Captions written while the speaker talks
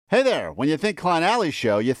Hey there, when you think Klein Alley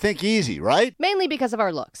Show, you think easy, right? Mainly because of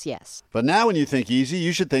our looks, yes. But now when you think easy,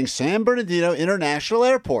 you should think San Bernardino International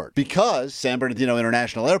Airport. Because San Bernardino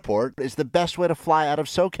International Airport is the best way to fly out of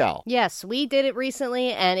SoCal. Yes, we did it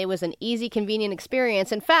recently, and it was an easy, convenient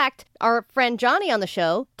experience. In fact, our friend Johnny on the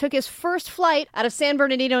show took his first flight out of San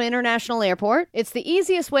Bernardino International Airport. It's the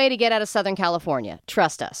easiest way to get out of Southern California.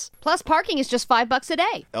 Trust us. Plus, parking is just $5 a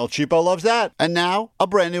day. El Cheapo loves that. And now, a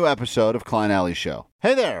brand new episode of Klein Alley Show.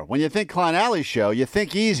 Hey there, when you think Klein Alley Show, you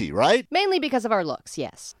think easy, right? Mainly because of our looks,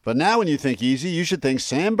 yes. But now when you think easy, you should think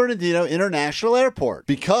San Bernardino International Airport.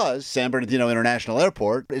 Because San Bernardino International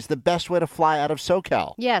Airport is the best way to fly out of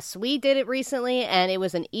SoCal. Yes, we did it recently, and it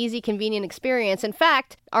was an easy, convenient experience. In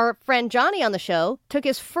fact, our friend Johnny on the show took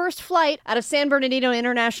his first flight out of San Bernardino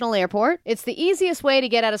International Airport. It's the easiest way to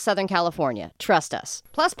get out of Southern California. Trust us.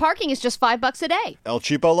 Plus, parking is just $5 a day. El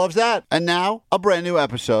Cheapo loves that. And now, a brand new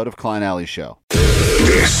episode of Klein Alley Show.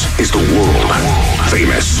 This is the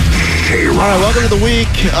world-famous K-Rock. All right, welcome to the week.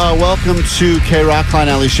 Welcome to K-Rock Klein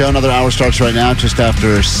Alley Show. Another hour starts right now, just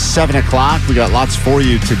after 7 o'clock. We got lots for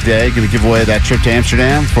you today. Going to give away that trip to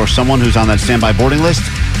Amsterdam for someone who's on that standby boarding list.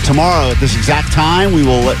 Tomorrow, at this exact time, we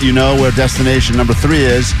will let you know where destination number 3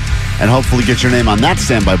 is and hopefully get your name on that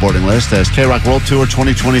standby boarding list as K-Rock World Tour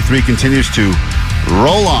 2023 continues to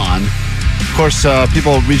roll on. Of course,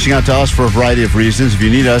 people reaching out to us for a variety of reasons. If you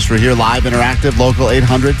need us, we're here live, interactive, local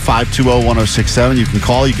 800-520-1067. You can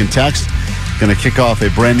call, you can text. Going to kick off a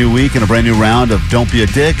brand new week and a brand new round of Don't Be a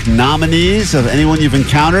Dick nominees of anyone you've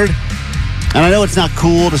encountered. And I know it's not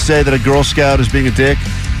cool to say that a Girl Scout is being a dick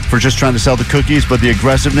for just trying to sell the cookies, but the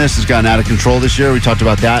aggressiveness has gotten out of control this year. We talked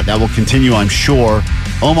about that. That will continue, I'm sure.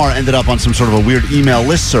 Omar ended up on some sort of a weird email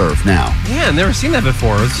listserv now. Yeah, I've never seen that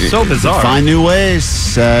before. It's so bizarre. Find new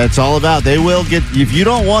ways. It's all about, they will get, if you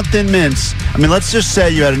don't want Thin Mints, I mean, let's just say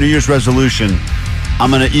you had a New Year's resolution. I'm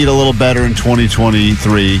going to eat a little better in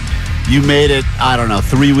 2023. You made it, I don't know,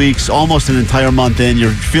 3 weeks, almost an entire month in. You're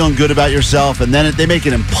feeling good about yourself, and then they make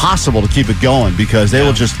it impossible to keep it going because they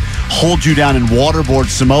will just hold you down and waterboard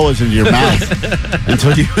Samoas into your mouth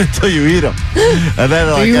until you eat them. And then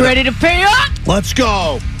Are you ready to pay up? Let's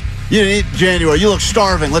go. You didn't eat in January. You look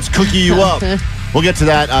starving. Let's cookie you up. We'll get to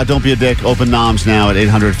that. Don't be a dick. Open noms now at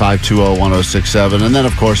 800-520-1067. And then,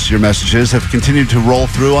 of course, your messages have continued to roll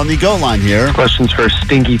through on the Go line here. Questions for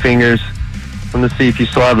Stinky Fingers. I'm going to see if you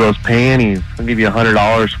still have those panties. I'll give you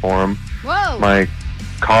 $100 for them. Whoa. My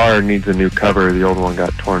car needs a new cover. The old one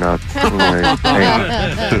got torn up.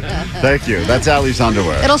 Thank you. That's Allie's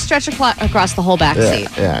underwear. It'll stretch across the whole back seat.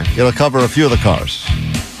 Yeah. It'll cover a few of the cars.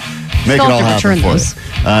 Make Still it all have to happen return for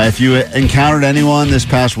you. If you encountered anyone this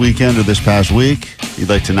past weekend or this past week you'd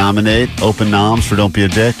like to nominate, open noms for Don't Be a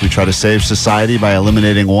Dick. We try to save society by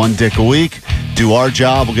eliminating one dick a week. Do our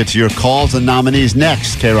job. We'll get to your calls and nominees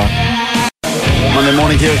next. K-Rock. Monday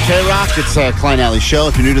morning here at K-Rock. It's Klein Alley Show.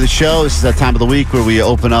 If you're new to the show, this is that time of the week where we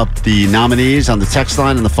open up the nominees on the text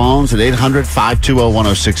line and the phones at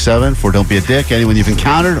 800-520-1067 for Don't Be a Dick. Anyone you've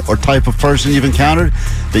encountered or type of person you've encountered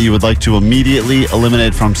that you would like to immediately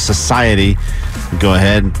eliminate from society. Go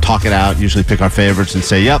ahead and talk it out. Usually pick our favorites and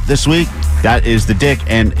say, yep, this week, that is the dick.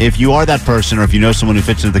 And if you are that person or if you know someone who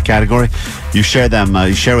fits into the category, you share them.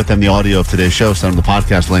 You share with them the audio of today's show, send them the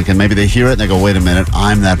podcast link, and maybe they hear it and they go, wait a minute,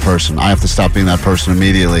 I'm that person. I have to stop being that person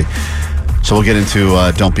immediately. So we'll get into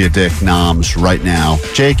Don't Be a Dick noms right now.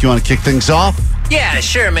 Jake, you want to kick things off? Yeah,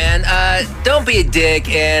 sure, man. Don't be a dick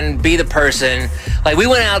and be the person. Like, we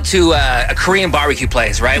went out to a Korean barbecue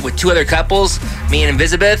place, right, with 2 other couples, me and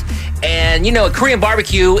Elizabeth. And, you know, a Korean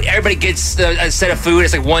barbecue, everybody gets a set of food.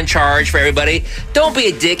 It's like one charge for everybody. Don't be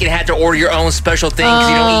a dick and have to order your own special thing because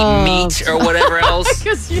you don't eat meat or whatever else.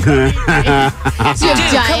 Because you have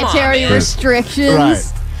dietary restrictions. Right.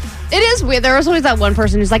 It is weird. There was always that one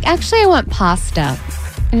person who's like, actually, I want pasta.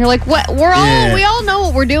 And you're like, what? We all know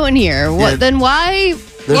what we're doing here. What? Then why?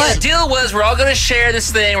 The deal was we're all going to share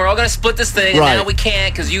this thing. We're all going to split this thing. Right. And now we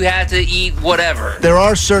can't because you have to eat whatever. There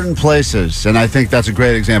are certain places, and I think that's a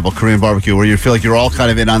great example, Korean barbecue, where you feel like you're all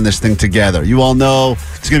kind of in on this thing together. You all know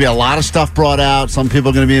it's going to be a lot of stuff brought out. Some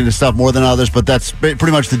people are going to be into stuff more than others, but that's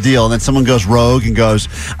pretty much the deal. And then someone goes rogue and goes,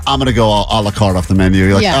 I'm going to go a la carte off the menu.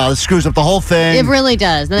 You're like, oh, this screws up the whole thing. It really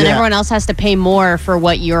does. And then everyone else has to pay more for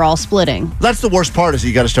what you're all splitting. That's the worst part is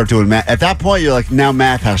you got to start doing math. At that point, you're like, now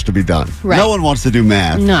math has to be done. Right. No one wants to do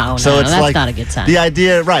math. No, it's that's like not a good sign. The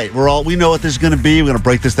idea, right, we know what this is going to be. We're going to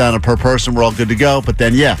break this down to per person. We're all good to go. But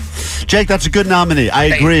then, Jake, that's a good nominee. I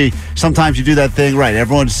agree. Sometimes you do that thing, right.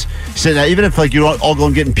 Everyone's sitting, even if like you're all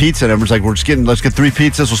going getting pizza and everyone's like, let's get 3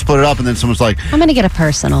 pizzas, we'll split it up. And then someone's like, I'm going to get a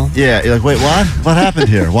personal. Yeah. You're like, wait, what? What happened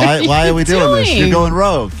here? Why are we doing this? You're going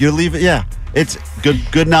rogue. You're leaving. Yeah. It's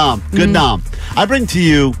good nom. Good nom. I bring to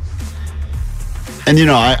you, and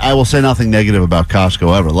I will say nothing negative about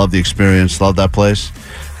Costco ever. Love the experience, love that place.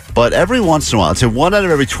 But every once in a while, I'd say 1 out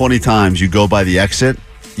of every 20 times you go by the exit,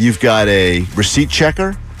 you've got a receipt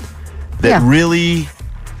checker that really...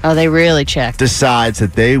 Oh, they really check. Decides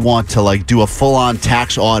that they want to do a full-on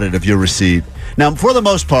tax audit of your receipt. Now, for the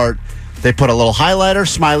most part, they put a little highlighter,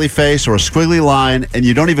 smiley face, or a squiggly line, and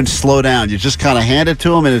you don't even slow down. You just kind of hand it to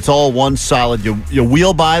them, and it's all one solid. You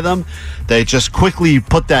wheel by them. They just quickly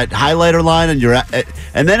put that highlighter line,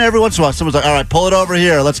 and then every once in a while, someone's like, all right, pull it over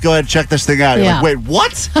here. Let's go ahead and check this thing out. You're like, wait,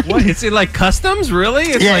 what? What? Is it like customs, really?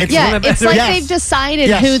 It's it's like they've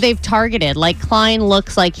decided who they've targeted. Like Klein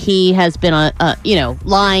looks like he has been,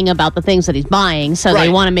 lying about the things that he's buying, so they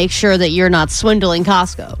want to make sure that you're not swindling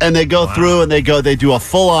Costco. And they go through and they do a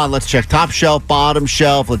full-on, let's check top shelf, bottom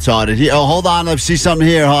shelf, let's audit here. Oh, hold on, I see something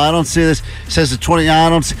here. Oh, I don't see this. It says it's 20, I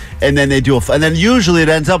don't see. And then they do and then usually it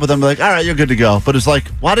ends up with them like, all right, you're good to go. But it's like,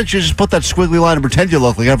 why didn't you just put that squiggly line and pretend you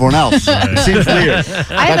look like everyone else? It seems weird.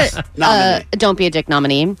 I have a Don't Be a Dick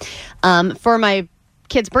nominee. For my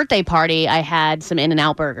kid's birthday party, I had some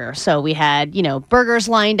In-N-Out burger. So we had, burgers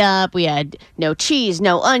lined up. We had no cheese,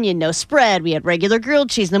 no onion, no spread. We had regular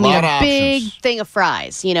grilled cheese. And then we had a big thing of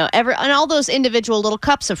fries, and all those individual little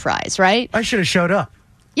cups of fries, right? I should have showed up.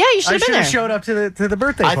 Yeah, you should have been there. I should have showed up to the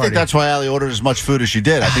birthday party. I think that's why Allie ordered as much food as she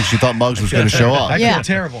did. I think she thought Muggs was going to show up. I feel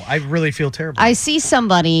terrible. I really feel terrible. I see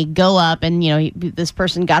somebody go up and, this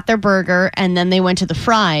person got their burger and then they went to the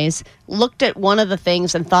fries, looked at one of the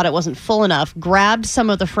things and thought it wasn't full enough, grabbed some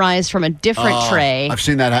of the fries from a different tray. I've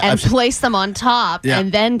seen that. And placed them on top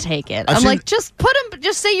and then take it. I'm like, just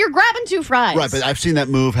say you're grabbing 2 fries. Right, but I've seen that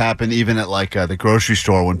move happen even at the grocery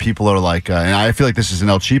store when people are like, and I feel like this is an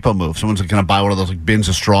El Cheapo move. Someone's going to buy one of those bins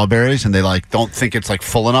of strawberries and they don't think it's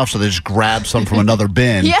full enough, so they just grab some from another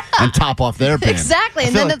bin and top off their bin. Exactly,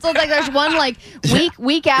 and then it looks like there's one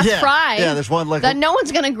weak ass fry. Yeah, there's one that no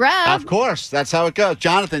one's gonna grab. Of course, that's how it goes.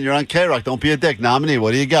 Jonathan, you're on K-Rock. Don't be a dick. Nominee,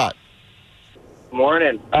 what do you got?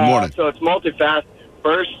 Morning. Morning. So it's multifaceted.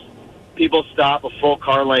 First, people stop a full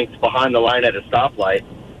car length behind the line at a stoplight,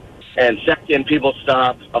 and second, people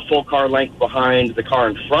stop a full car length behind the car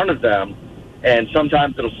in front of them. And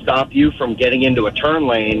sometimes it'll stop you from getting into a turn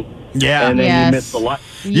lane. Yeah. And then you miss the light.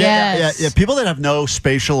 Yes. Yeah. People that have no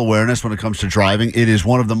spatial awareness when it comes to driving, it is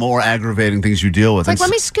one of the more aggravating things you deal with. It's let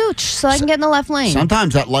me scooch so I can get in the left lane.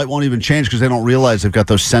 Sometimes that light won't even change because they don't realize they've got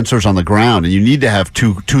those sensors on the ground, and you need to have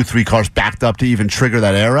two, 3 cars backed up to even trigger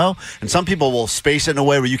that arrow. And some people will space it in a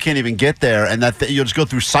way where you can't even get there, and you'll just go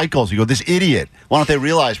through cycles. You go, this idiot. Why don't they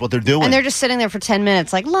realize what they're doing? And they're just sitting there for 10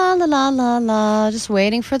 minutes, like la la la la la, just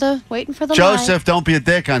waiting for the Joseph, light. Don't be a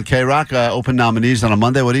dick on K-Rock. Open nominees on a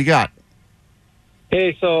Monday. What do you got?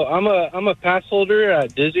 Hey, so I'm a pass holder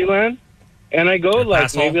at Disneyland, and I go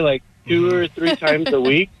maybe 2 or 3 times a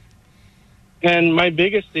week. And my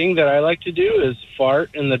biggest thing that I like to do is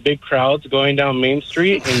fart in the big crowds going down Main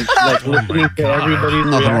Street and listening to everybody's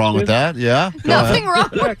Nothing reaction. wrong with that. Yeah. Nothing wrong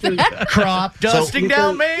with that. Crop dusting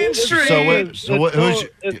down Main Street.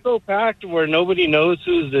 It's so packed where nobody knows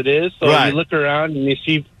whose it is. So you look around and you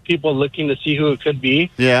see people looking to see who it could be.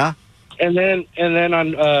 Yeah. And then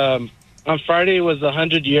on Friday was the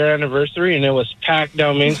 100-year anniversary, and it was packed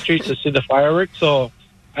down Main Street to see the fireworks. So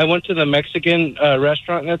I went to the Mexican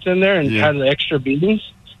restaurant that's in there and had the extra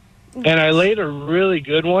beans. And I laid a really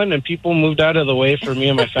good one, and people moved out of the way for me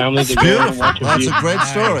and my family to go and watch it. That's a great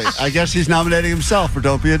story. I guess he's nominating himself for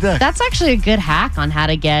Don't Be a Dick. That's actually a good hack on how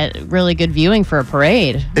to get really good viewing for a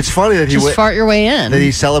parade. It's funny that Just fart your way in. That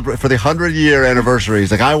he celebrate for the 100-year anniversary.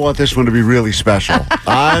 He's like, I want this one to be really special.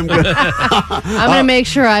 I'm gonna make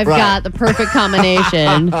sure I've got the perfect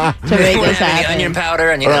combination to make this happen. The onion powder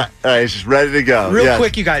and All right, he's just ready to go. Real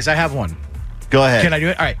quick, you guys, I have one. Go ahead. Can I do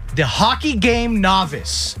it? All right. The hockey game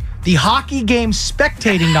novice. The hockey game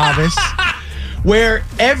spectating novice, where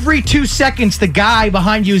every 2 seconds the guy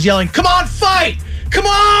behind you is yelling, "Come on, fight! Come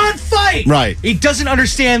on, fight!" Right. He doesn't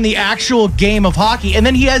understand the actual game of hockey, and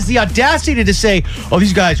then he has the audacity to say, "Oh,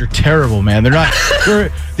 these guys are terrible, man. They're not.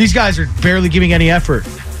 These guys are barely giving any effort."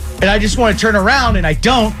 And I just want to turn around, and I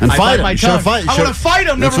don't. And I fight bite him. my tongue. I want to fight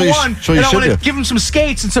him, number one. And I want to give him some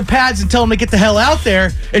skates and some pads and tell him to get the hell out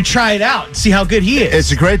there and try it out and see how good he is.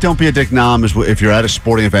 It's a great Don't Be a Dick nom is if you're at a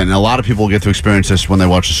sporting event, and a lot of people get to experience this when they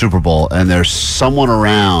watch the Super Bowl, and there's someone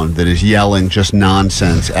around that is yelling just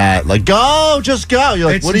nonsense at, go, just go.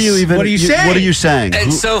 You're like, what are you saying? What are you saying?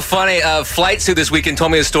 It's so funny. Flight Suit this weekend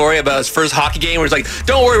told me a story about his first hockey game where he's like,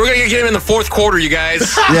 don't worry, we're going to get him in the 4th quarter, you guys.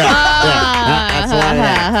 That's a lot of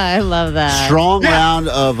that. I love that. Strong round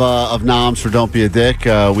of noms for Don't Be a Dick.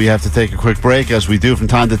 We have to take a quick break, as we do from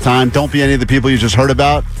time to time. Don't be any of the people you just heard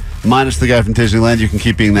about, minus the guy from Disneyland. You can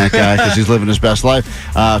keep being that guy because he's living his best life.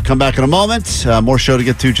 Come back in a moment. More show to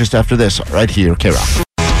get to just after this, right here, K-Rock.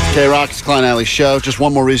 K-Rock, it's Klein Alley Show. Just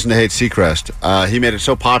one more reason to hate Seacrest. He made it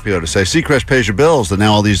so popular to say Seacrest pays your bills that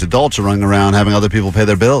now all these adults are running around having other people pay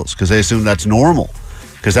their bills because they assume that's normal.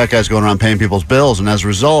 Because that guy's going around paying people's bills, and as a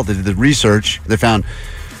result, they did the research. They found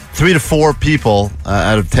 3 to 4 people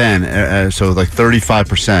out of 10, so like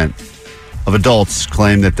 35% of adults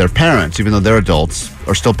claim that their parents, even though they're adults,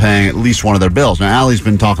 are still paying at least one of their bills. Now, Allie's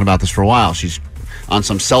been talking about this for a while. She's on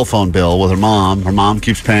some cell phone bill with her mom. Her mom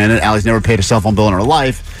keeps paying it. Allie's never paid a cell phone bill in her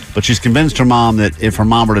life, but she's convinced her mom that if her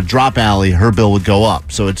mom were to drop Allie, her bill would go up.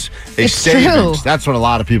 So it's savings. True. That's what a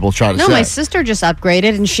lot of people try to say. No, my sister just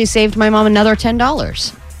upgraded, and she saved my mom another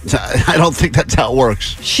 $10. I don't think that's how it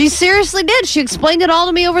works. She seriously did. She explained it all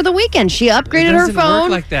to me over the weekend. She upgraded her phone, work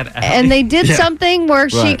like that, Allie. and they did something where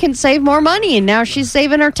she Right. can save more money, and now she's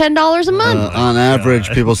saving her $10 a month. On average,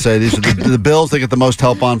 people say these are the bills they get the most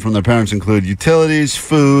help on from their parents include utilities,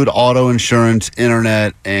 food, auto insurance,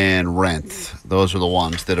 internet, and rent. Those are the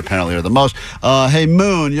ones that apparently are the most. Hey,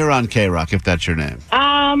 Moon, you're on K-Rock, if that's your name.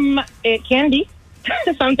 It can be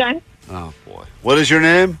sometimes. Oh, boy. What is your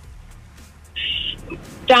name?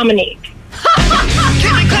 Dominique.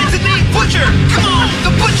 Butcher, come on,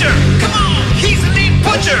 the butcher, come on, he's the lead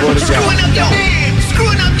butcher. What is that? Screwing up your head,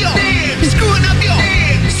 screwing up your head, screwing up your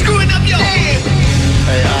head, screwing up your head.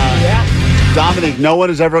 Hey, Dominic, no one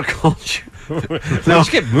has ever called you. Let's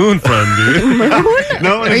get Moon from, dude.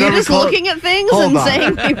 No one Are has you ever just called- looking at things Hold and on.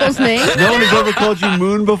 saying people's names? No one has ever called you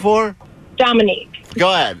Moon before? Dominique.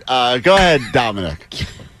 Go ahead, Dominic.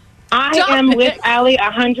 I am with Allie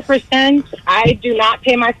 100%. I do not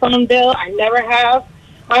pay my phone bill. I never have.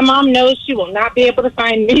 My mom knows she will not be able to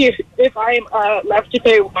find me if I am left to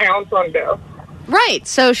pay my own phone bill. Right.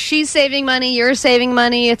 So she's saving money. You're saving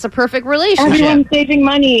money. It's a perfect relationship. Everyone's saving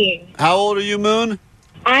money. How old are you, Moon?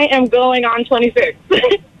 I am going on 26.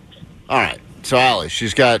 All right. So Allie,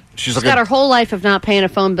 she's got She's got her whole life of not paying a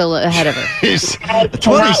phone bill ahead of her. She's I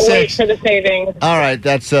cannot 26. wait for the savings. All right,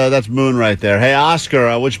 that's Moon right there. Hey,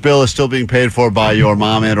 Oscar, which bill is still being paid for by your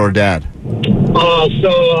mom and or dad?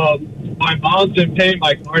 My mom's been paying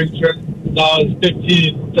my car insurance since I was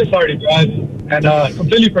 15 since I started driving, and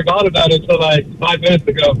completely forgot about it until like 5 minutes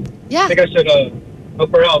ago. Yeah. I think I should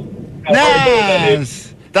help her out. Yes.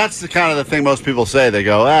 That's the kind of the thing most people say. They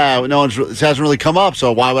go, it hasn't really come up,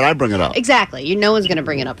 so why would I bring it up? Exactly. No one's going to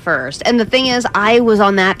bring it up first. And the thing is, I was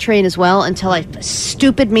on that train as well until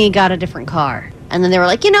stupid me got a different car. And then they were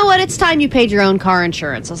like, you know what? It's time you paid your own car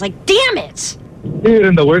insurance. I was like, damn it. Dude,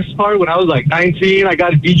 and the worst part, when I was like 19, I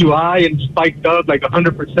got a DUI and spiked up like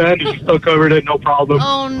 100%, and she still covered it, no problem.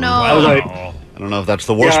 Oh, no. I was like, I don't know if that's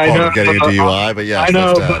the worst Yeah, I part know. of getting a DUI, but yes, I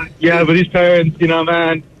know, that's but these parents,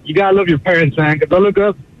 man, you gotta love your parents, man, because they'll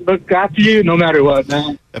look after you no matter what,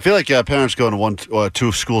 man. I feel like parents go into one or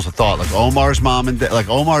two schools of thought. Like Omar's mom and dad, like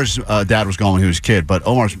Omar's dad was going when he was a kid, but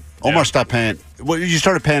Omar stopped paying. Well, you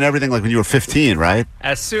started paying everything like when you were 15, right?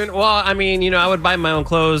 As soon, I would buy my own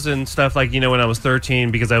clothes and stuff like, when I was 13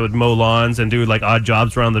 because I would mow lawns and do like odd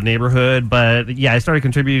jobs around the neighborhood. But yeah, I started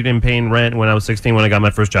contributing and paying rent when I was 16 when I got my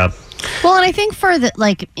first job. Well, and I think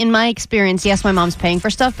in my experience, yes, my mom's paying for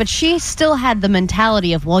stuff, but she still had the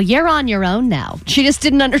mentality of, well, you're on your own now. She just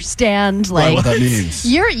didn't understand, what that means.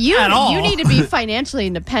 You At all. need to be financially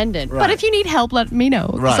independent. Right. But if you need help, let me know,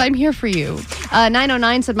 because Right. I'm here for you.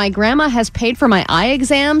 909 said, my grandma has paid for my eye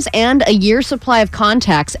exams and a year's supply of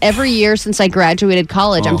contacts every year since I graduated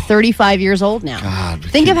college. I'm 35 years old now. God,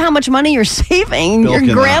 Think of how much money you're saving. Bill Your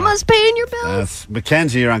can, grandma's paying your bills.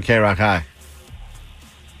 Mackenzie, you're on K-Rock. Hi.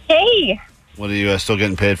 Hey. What are you still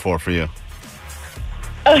getting paid for you?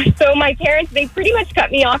 So my parents, they pretty much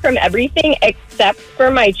cut me off from everything except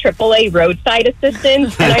for my AAA roadside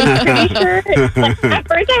assistance. And I'm pretty sure, at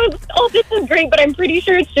first I was, this is great, but I'm pretty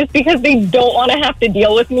sure it's just because they don't want to have to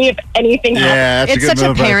deal with me if anything happens. Yeah, that's It's a good such a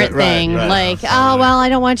move right parent there. Right, thing. right. Like, I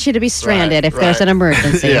don't want you to be stranded if there's an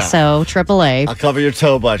emergency. Yeah. So AAA. I'll cover your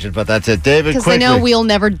tow budget, but that's it. David, Because they quickly. know we'll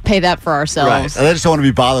never pay that for Right. ourselves. And they just don't want to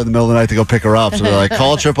be bothered in the middle of the night to go pick her up. So they're like,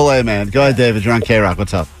 call AAA, man. Go ahead, David. You're on K-Rock.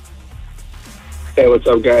 What's up? Hey, what's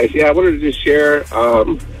up, guys? Yeah, I wanted to just share.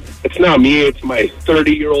 It's not me. It's my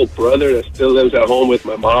 30-year-old brother that still lives at home with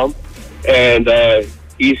my mom. And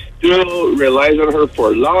he still relies on her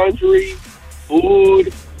for laundry,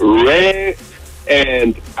 food, rent.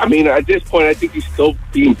 And, I mean, at this point, I think he's still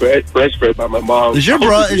being breastfed by my mom. Is your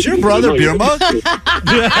brother Beer Mug?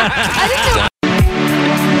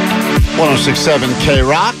 106.7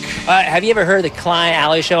 K-Rock. Have you ever heard the Klein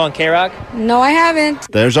Alley Show on K-Rock? No, I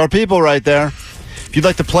haven't. There's our people right there. If you'd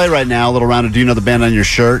like to play right now, a little round of Do You Know the Band on Your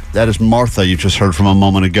Shirt? That is Martha you just heard from a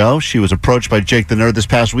moment ago. She was approached by Jake the Nerd this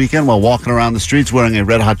past weekend while walking around the streets wearing a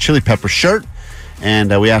Red Hot Chili Pepper shirt.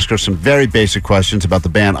 And we asked her some very basic questions about the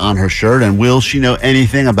band on her shirt. And will she know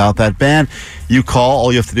anything about that band? You call.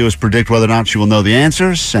 All you have to do is predict whether or not she will know the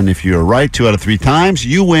answers. And if you're right 2 out of 3 times,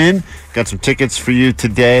 you win. Got some tickets for you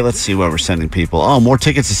today. Let's see where we're sending people. Oh, more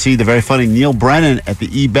tickets to see the very funny Neil Brennan at the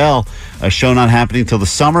E-Bell. A show not happening till the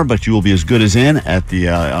summer, but you will be as good as in at the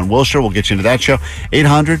on Wilshire. We'll get you into that show.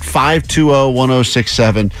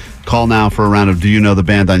 800-520-1067. Call now for a round of Do You Know the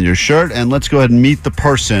Band on Your Shirt? And let's go ahead and meet the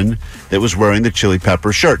person that was wearing the Chili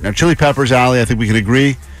Pepper shirt. Now, Chili Peppers, Allie, I think we can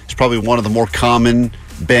agree, is probably one of the more common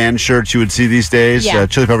band shirts you would see these days. Yeah.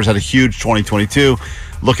 Chili Peppers had a huge 2022,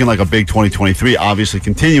 looking like a big 2023, obviously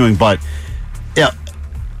continuing. But, yeah,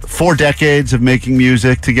 4 decades of making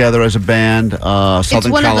music together as a band,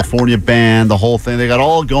 Southern California band, the whole thing. They got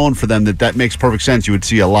all going for them that makes perfect sense. You would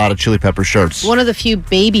see a lot of Chili Pepper shirts. One of the few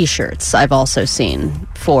baby shirts I've also seen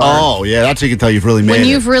for. Oh, yeah, that's how you can tell you've really made it. When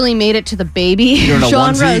you've really made it to the baby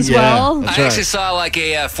genre as well. I actually saw like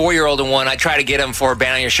a 4-year-old in one. I tried to get him for a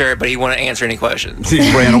band on your shirt, but he wouldn't answer any questions.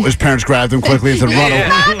 His parents grabbed him quickly and said, run away.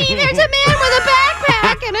 Mommy, there's a man with a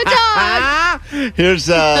backpack and a dog. Here's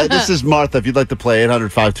this is Martha. If you'd like to play,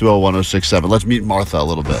 800-520-1067. Let's meet Martha a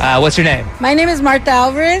little bit. What's your name? My name is Martha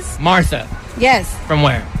Alvarez. Martha. Yes. From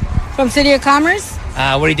where? From City of Commerce.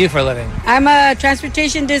 What do you do for a living? I'm a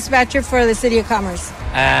transportation dispatcher for the City of Commerce.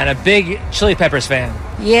 And a big Chili Peppers fan.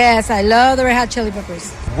 Yes, I love the Red Hot Chili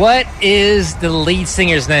Peppers. What is the lead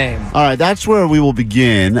singer's name? All right, that's where we will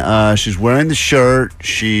begin. She's wearing the shirt.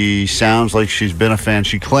 She sounds like she's been a fan.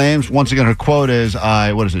 She claims, once again, her quote is,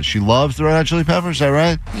 she loves the Red Hot Chili Peppers, is that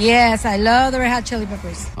right? Yes, I love the Red Hot Chili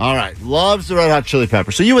Peppers. All right, loves the Red Hot Chili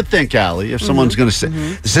Peppers. So you would think, Allie, if someone's going to say,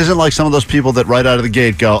 this isn't like some of those people that right out of the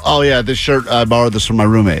gate go, oh yeah, this shirt, I borrowed this from my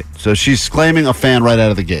roommate. So she's claiming a fan right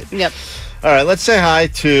out of the gate. Yep. All right, let's say hi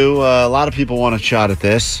to a lot of people want a shot at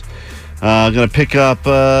this. I'm going to pick up,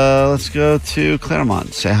 let's go to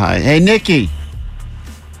Claremont. Say hi. Hey, Nikki.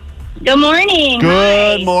 Good morning.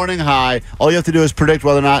 Good morning. Hi. All you have to do is predict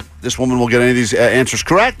whether or not this woman will get any of these answers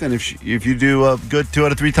correct. And if you do good 2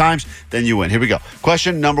 out of 3 times, then you win. Here we go.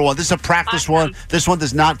 Question number 1. This is a practice one. This one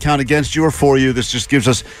does not count against you or for you. This just gives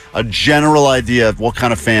us a general idea of what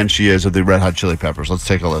kind of fan she is of the Red Hot Chili Peppers. Let's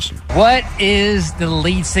take a listen. What is the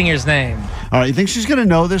lead singer's name? All right. You think she's going to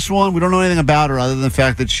know this one? We don't know anything about her other than the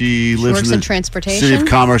fact that she lives works in in transportation? City of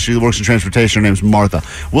Commerce. She works in transportation. Her name's Martha.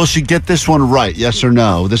 Will she get this one right? Yes or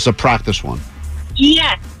no? This is a practice one.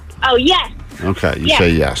 Yes. Oh, yes. Okay, you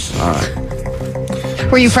say yes. All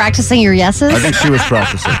right. Were you practicing your yeses? I think she was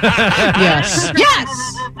practicing. Yes. Yes.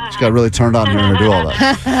 She got really turned on hearing her do all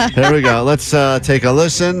that. Here we go. Let's take a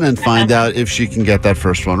listen and find out if she can get that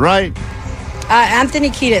first one right.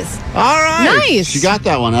 Anthony Kiedis. All right. Nice. She got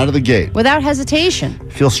that one out of the gate. Without hesitation.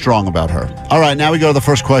 Feel strong about her. All right, now we go to the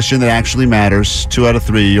first question that actually matters. 2 out of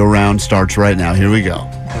 3. Your round starts right now. Here we go.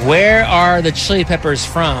 Where are the Chili Peppers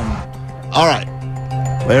from? All right.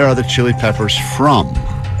 Where are the Chili Peppers from?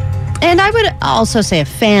 And I would also say a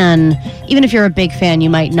fan, even if you're a big fan,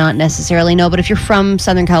 you might not necessarily know, but if you're from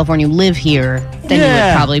Southern California, you live here, then you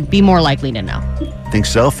would probably be more likely to know. Think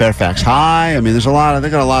so. Fairfax High. I mean, they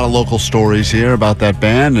got a lot of local stories here about that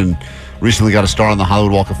band, and recently got a star on the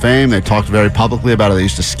Hollywood Walk of Fame. They talked very publicly about it. They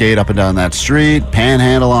used to skate up and down that street,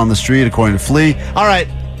 panhandle on the street, according to Flea. All right.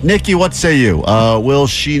 Nikki, what say you? Will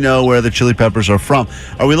she know where the Chili Peppers are from?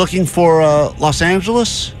 Are we looking for Los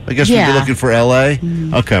Angeles? I guess we'd be looking for L.A.?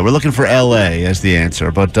 Okay, we're looking for L.A. as the answer.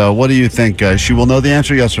 But what do you think? She will know the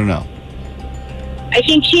answer, yes or no? I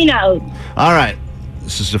think she knows. All right.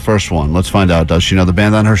 This is the first one. Let's find out. Does she know the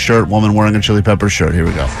band on her shirt? Woman wearing a Chili Pepper shirt. Here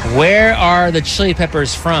we go. Where are the Chili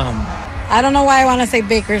Peppers from? I don't know why I want to say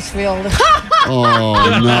Bakersfield.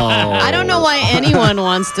 Oh, no. I don't know why anyone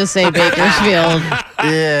wants to say Bakersfield.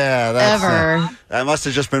 Yeah, that's ever. That must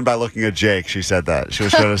have just been by looking at Jake. She said that. She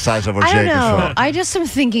was trying to size up where I Jake don't know. is from. I just am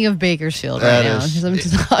thinking of Bakersfield That right now is- because I'm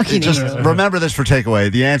just talking to Just you. remember this for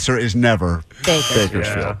takeaway. The answer is never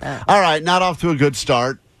Bakersfield. All right, not off to a good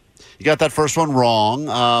start. You got that first one wrong,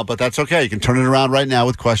 but that's okay. You can turn it around right now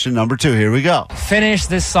with question number 2. Here we go. Finish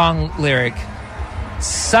this song lyric.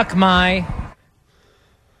 Suck my...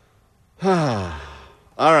 All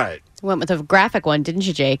right. Went with a graphic one, didn't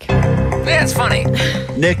you, Jake? Yeah, it's funny.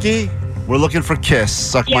 Nikki, we're looking for Kiss.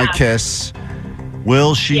 Suck my Yeah. kiss.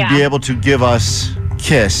 Will she Yeah. be able to give us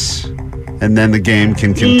Kiss, and then the game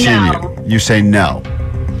can continue? No. You say no.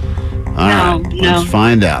 All right, No. let's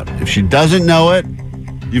find out. If she doesn't know it,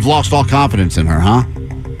 You've lost all confidence in her, huh?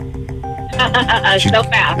 So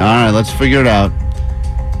fast. All right, let's figure it out.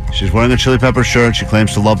 She's wearing a Chili Pepper shirt. She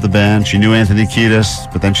claims to love the band. She knew Anthony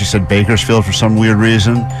Kiedis, but then she said Bakersfield for some weird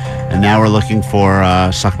reason. And now we're looking for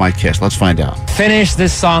Suck My Kiss. Let's find out. Finish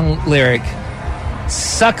this song lyric.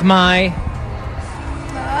 Suck my...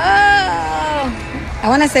 I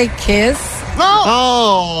want to say kiss.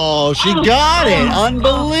 Oh, she got it.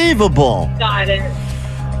 Unbelievable. Got it.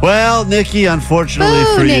 Well, Nikki, unfortunately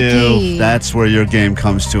Boo, for Nikki. you, that's where your game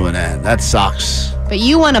comes to an end. That sucks. But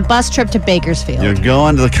you won a bus trip to Bakersfield. You're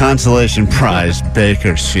going to the consolation prize,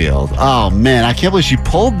 Bakersfield. Oh, man, I can't believe she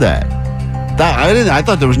pulled that. I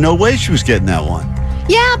thought there was no way she was getting that one.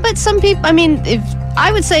 Yeah, but some people, I mean, if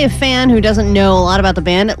I would say a fan who doesn't know a lot about the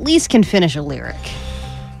band at least can finish a lyric.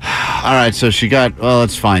 All right, so she got, well,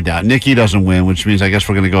 let's find out. Nikki doesn't win, which means I guess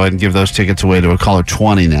we're going to go ahead and give those tickets away to a caller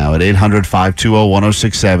 20 now at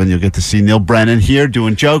 800-520-1067. You'll get to see Neil Brennan here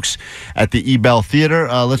doing jokes at the Ebell Theater.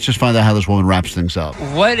 Let's just find out how this woman wraps things up.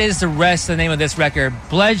 What is the rest of the name of this record?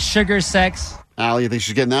 Blood, Sugar, Sex? Allie, you think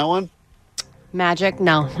she's getting that one? Magic?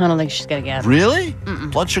 No, I don't think she's going to get it. Really?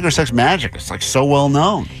 Blood, Sugar, Sex, Magic. It's like so well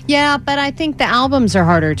known. Yeah, but I think the albums are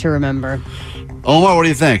harder to remember. Omar, what do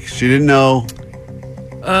you think? She didn't know.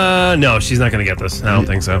 No, she's not going to get this. I don't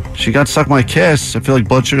think so. She got Suck My Kiss. I feel like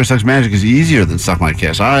Blood, Sugar, Sex, Magic is easier than Suck My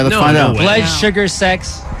Kiss. All right, let's find out. Blood, Sugar,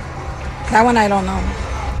 Sex? That one I don't know.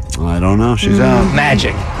 I don't know. She's out.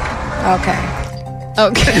 Magic. Okay.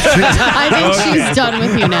 I think she's done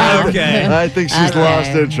with you now. I think she's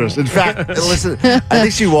lost interest. In fact, listen, I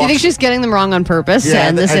think she wants... You think she's getting them wrong on purpose to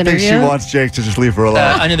end this I interview? think she wants Jake to just leave her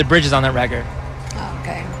alone. Under the Bridge is on that record.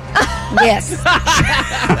 Okay. Yes.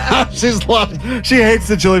 She's lost. She hates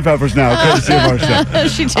the Chili Peppers now. Courtesy of our show.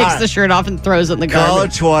 She takes the shirt off and throws it in the Caller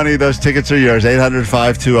garbage. 20. Those tickets are yours.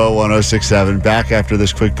 800-520-1067. Back after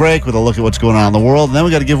this quick break with a look at what's going on in the world. And then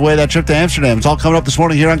we got to give away that trip to Amsterdam. It's all coming up this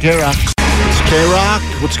morning here on K-Rock. It's K-Rock.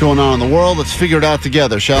 What's going on in the world? Let's figure it out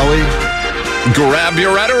together, shall we? Grab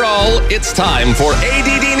your Adderall. It's time for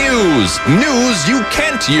ADD News. News you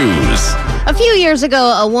can't use. A few years ago,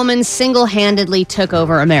 a woman single-handedly took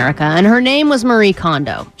over America, and her name was Marie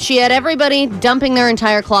Kondo. She had everybody dumping their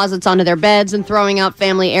entire closets onto their beds and throwing out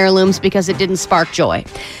family heirlooms because it didn't spark joy.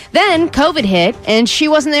 Then COVID hit, and she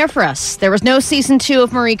wasn't there for us. There was no season 2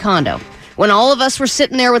 of Marie Kondo, when all of us were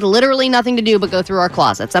sitting there with literally nothing to do but go through our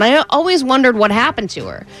closets. And I always wondered what happened to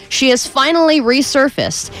her. She has finally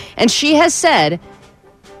resurfaced, and she has said,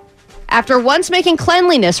 after once making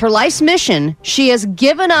cleanliness her life's mission, she has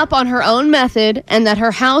given up on her own method and that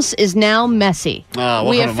her house is now messy. Welcome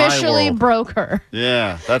We to my officially world. broke her.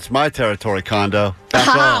 Yeah, that's my territory, Kondo. Back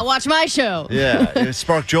Haha, off. watch my show. Yeah, it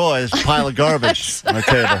sparked joy. It's a pile of garbage on the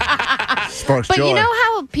table. Sparks But joy. you know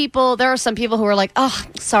how there are some people who are like, oh,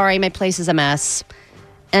 sorry, my place is a mess.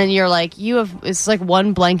 And you're like, it's like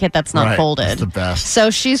one blanket that's not Right, folded. that's the best. So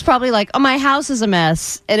she's probably like, oh, my house is a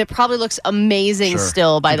mess. And it probably looks amazing Sure.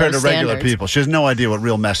 still by Compared those to regular standards. people. She has no idea what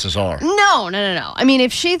real messes are. No. I mean,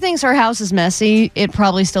 if she thinks her house is messy, it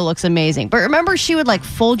probably still looks amazing. But remember, she would like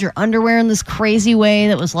fold your underwear in this crazy way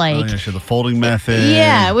that was like, Oh, yeah, she had the folding method.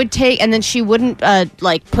 yeah, it would take, and then she wouldn't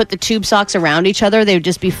like put the tube socks around each other. They would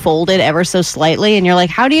just be folded ever so slightly. And you're like,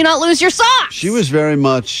 how do you not lose your socks? She was very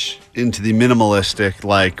much into the minimalistic,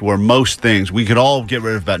 like where most things, we could all get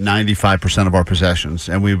rid of about 95% of our possessions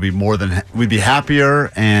and we'd be happier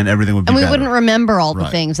and everything would be And we better. wouldn't remember all the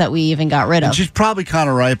Right. things that we even got rid And of. she's probably kind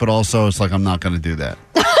of right, but also it's like, I'm not going to do that.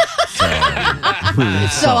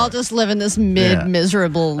 So I'll just live in this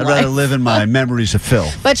miserable I'd life. rather live in my memories of Phil.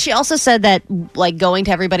 But she also said that, like, going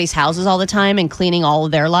to everybody's houses all the time and cleaning all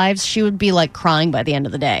of their lives, she would be, like, crying by the end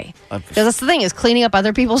of the day. Because that's the thing, is cleaning up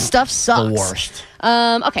other people's stuff sucks. The worst.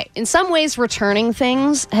 Okay, in some ways, returning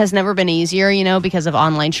things has never been easier, because of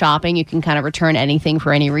online shopping. You can kind of return anything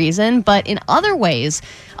for any reason. But in other ways,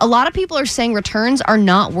 a lot of people are saying returns are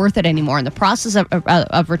not worth it anymore. And the process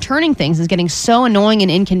of returning things is getting so annoying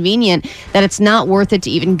and inconvenient that it's not worth it to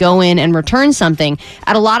even go in and return something.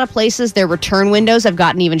 At a lot of places, their return windows have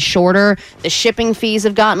gotten even shorter. The shipping fees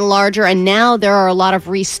have gotten larger. And now there are a lot of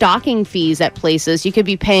restocking fees at places. You could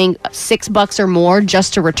be paying $6 or more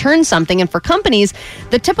just to return something. And for companies,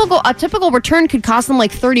 a typical return could cost them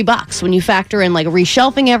like $30 when you factor in like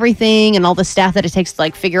reshelving everything and all the staff that it takes to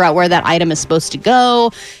like figure out where that item is supposed to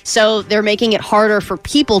go. So they're making it harder for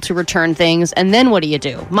people to return things. And then what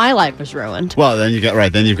do? My life was ruined. Well, then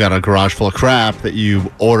you've got a garage full of crap that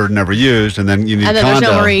you ordered and never used, and then you need And then Kondo.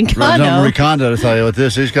 there's no Marie Kondo. There's no Marie Kondo to tell you what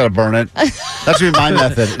this is. You got to burn it. That's gonna be my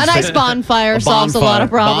method. A nice bonfire solves a lot of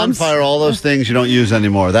problems. Bonfire, all those things you don't use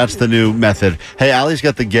anymore. That's the new method. Hey, Allie's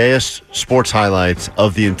got the gayest sports highlights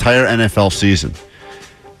of the entire NFL season.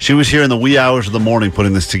 She was here in the wee hours of the morning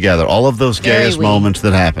putting this together. All of those gayest moments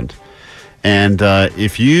that happened. And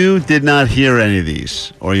if you did not hear any of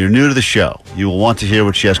these, or you're new to the show, you will want to hear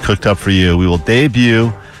what she has cooked up for you. We will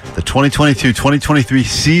debut the 2022-2023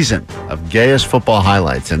 season of Gayest Football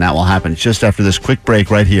Highlights, and that will happen just after this quick break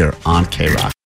right here on K-Rock.